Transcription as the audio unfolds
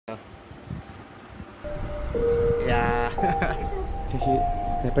hi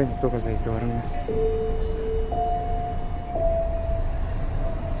nepai to ka zai to rang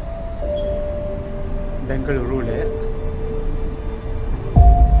Bengaluru le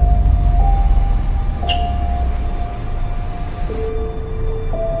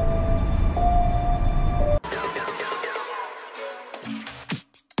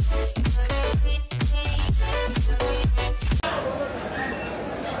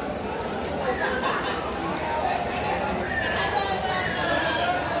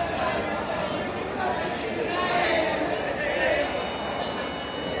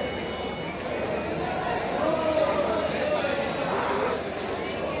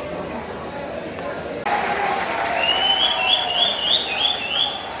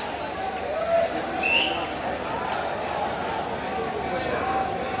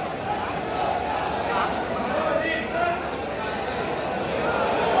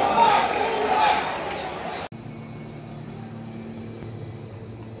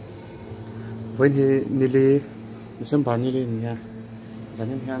When he nearly some nearly near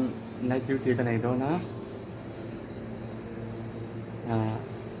Zanin night duty can I do now?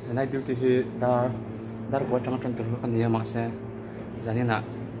 Night duty he dar what I'm trying to look on the Yamasa Zanina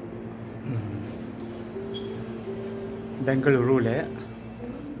Bengaluru le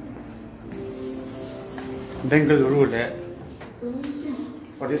Bengaluru le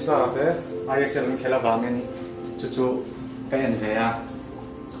what is there? I said in Kelabang to pay and there.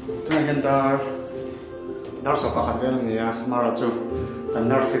 Tuhan dar sopa kabel ni ya maracu kan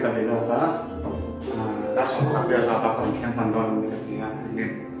nurse kita bilang apa dar sopa kabel apa kalau kian pandon ni ya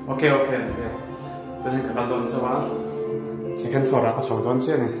oke Tuhan kabel don coba second floor apa saudon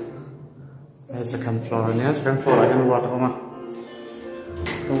sih ni second floor kan buat rumah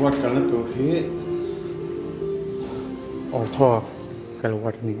buat kalau tu hi Ortho kalau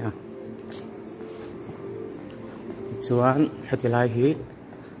buat ni ya tujuan hati lagi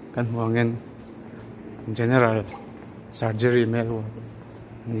kan huangin general surgery mel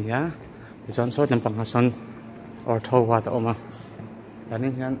ni ya di sort ng pangason Ortho wat oma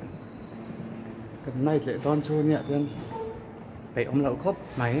tani yan kan night le don chu ni ten pe lau khop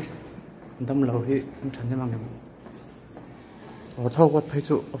mai dam lau hi than ni mang Ortho wat phai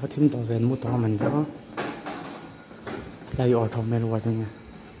chu apathim to ven mu to man do lai Ortho mel wat ni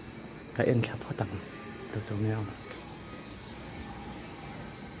ka en kha photam to mel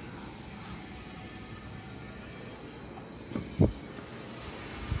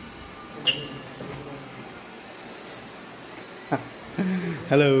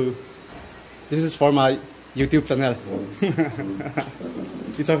Hello, this is for my YouTube channel.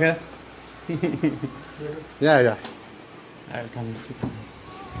 It's okay? Yeah. I'll come sit down.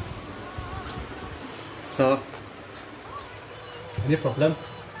 So, any problem?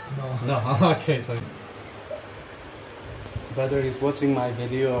 No. Okay, sorry. Brother is watching my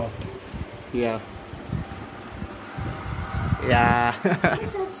video. Yeah.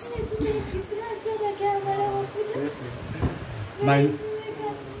 Seriously.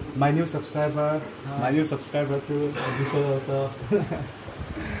 My new subscriber too. This also.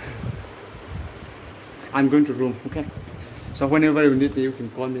 I'm going to room, okay? So whenever you need me, you can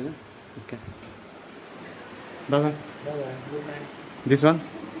call me. Okay. Bye. Good night. This one?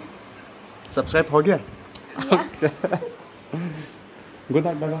 Subscribe हो गया? Yeah. Okay. Good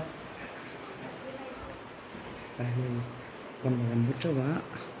night, bye. Làm bút cho bà.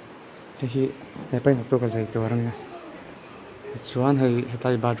 Thì này bây giờ tôi có dạy tôi rằng chuan hay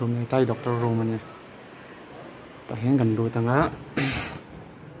tay bathroom này tay doctor room này ta hiền gần đuôi ta ngã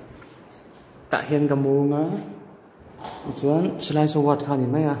ta hiền cầm mũ ngã chuan slide so what khani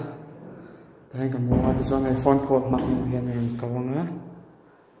mai à ta hiền cầm mũ ngã chuan hay phone call mặc hiền hiền cầu ngã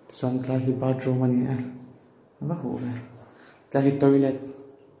chuan ta hi bathroom này à nó hổ về ta hi toilet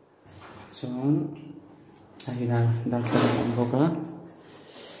chuan ta hi là đặt cái bọc á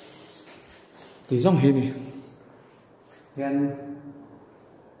thì giống hết đi Yan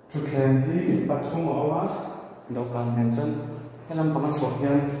chụp hình đi bắt không ở quá đâu cần hình chân cái làm bằng sổ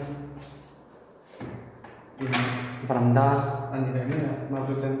yan veranda anh này nè mà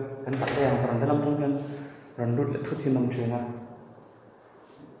tụi tên anh đặt đây veranda làm trong lên rồi đốt lại thuốc thiên nông truyền à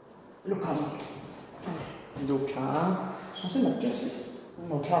lúc khá nó sẽ là chết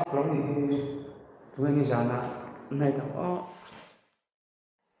một tháp lắm thì tụi anh già nè này đó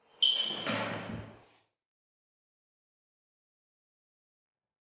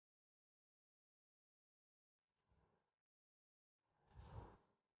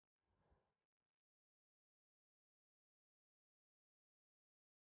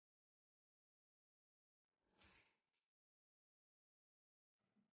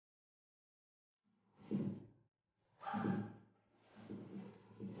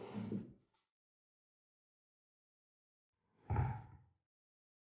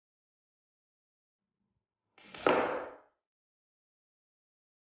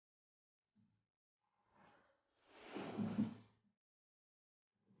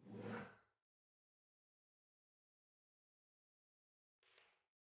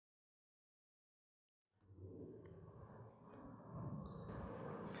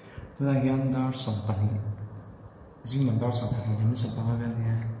Tuna hian dar som pahnih zinglam dar som pahnih lam sa panga vel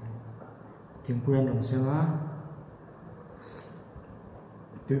nia thingpuan ron sewa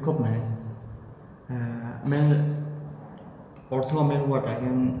tuikop mai mel ortho mel wa ta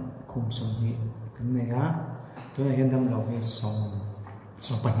hian khum som hi kan nei a tuna hian dam lo hi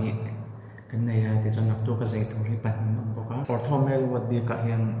som pahnih kan nei a ti chon nak tu ka zai tur hi pahnih am boka ortho mel wa bi ka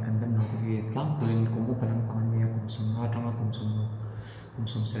hian kan dam lo hi tlang puin kum u palang pang nia kum som na tanga kum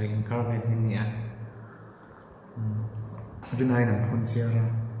som sering kar vel hin nia dunai nan phun chia ra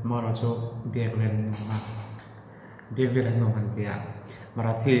mara cho biak len ma biak vel no man tia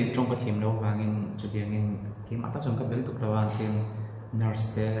marathi trong ka thim lo wangin chu diangin ki mata chong ka bel tu lawan tin nurse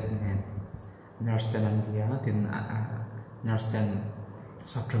te nan dia tin nurse ten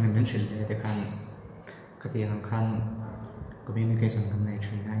subtrang men shil de kan ka tiang kan communication kan nei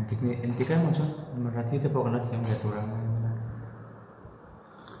thin nai tikni entika ma chon marathi te pokana thiam le tura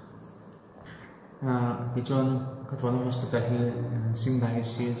Dijon Katwana Hospital here,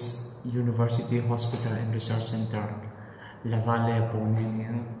 Symbiosis University Hospital and Research Center, La Valle Pune.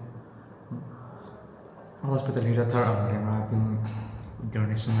 Hospital here at our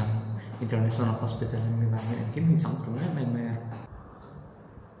international hospital in the give me something.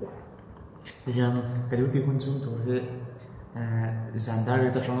 Dijon Peduti Kunjum to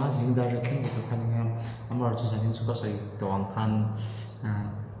Zandari the Rana, Zindari King to coming a more to Zanin Supasai to Ankan.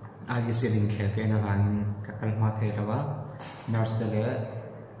 Ai sẽ linh khéo cái nào hàng các cái hoa thế đó vợ nurse tele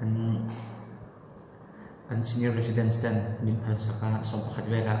anh senior resident then min phal saka som pakhat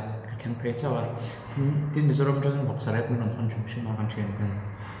vela khan pre chawa tin Mizoram ran bok sarai kun on chung shim ma kan chen kan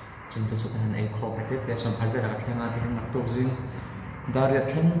chung to sukan ai kho pa te som phal vela khlanga te nak tok jin dar ya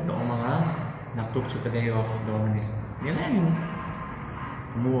thlan to ma nak tok chu ka day off do ni ni la ni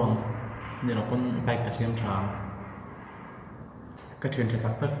muang ni lo kon bai ka siam thang các truyền thể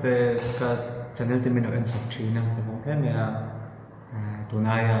tắc các channel thì mình ở bên sắp trí năng thì cũng thế mà tụi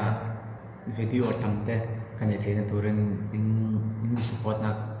này video tầm thế cái này thấy là tụi in support nè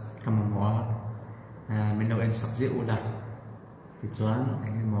cầm mỏ mình ở bên sắp dễ ula thì choán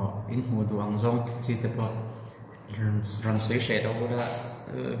anh mỏ in mua đồ ăn rong chỉ tập run sấy sấy đâu là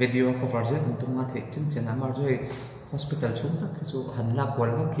video cover rất là tung thế chân chân nằm ở rồi hospital chúng ta cái số hành lạc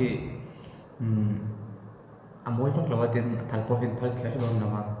quần đó khi amoi vak lawa tin thalpo hin phal khel lom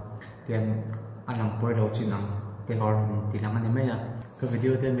nama tian alang poi ro chi nang te hor ti lang ani me ya ka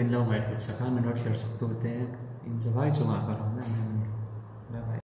video te min lo ngai saka min hor share sak tu te in zawai chunga ka ro na